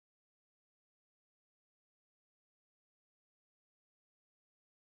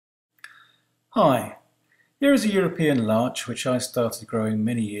Hi, here is a European larch which I started growing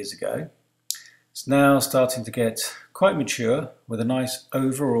many years ago. It's now starting to get quite mature with a nice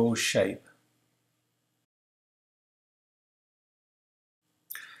overall shape.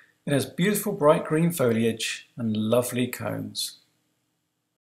 It has beautiful bright green foliage and lovely cones.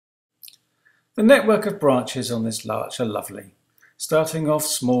 The network of branches on this larch are lovely, starting off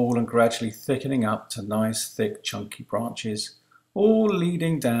small and gradually thickening up to nice thick chunky branches, all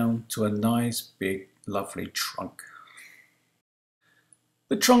leading down to a nice big lovely trunk.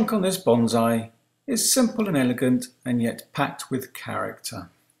 The trunk on this bonsai is simple and elegant and yet packed with character.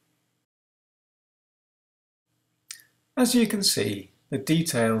 As you can see, the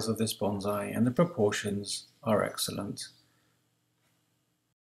details of this bonsai and the proportions are excellent.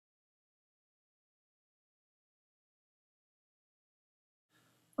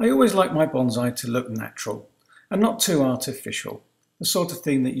 I always like my bonsai to look natural and not too artificial, the sort of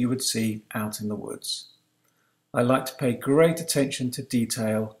thing that you would see out in the woods. I like to pay great attention to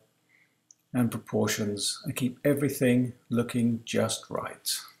detail and proportions and keep everything looking just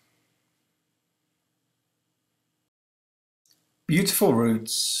right. Beautiful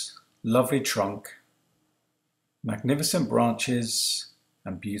roots, lovely trunk, magnificent branches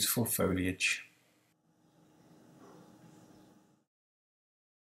and beautiful foliage.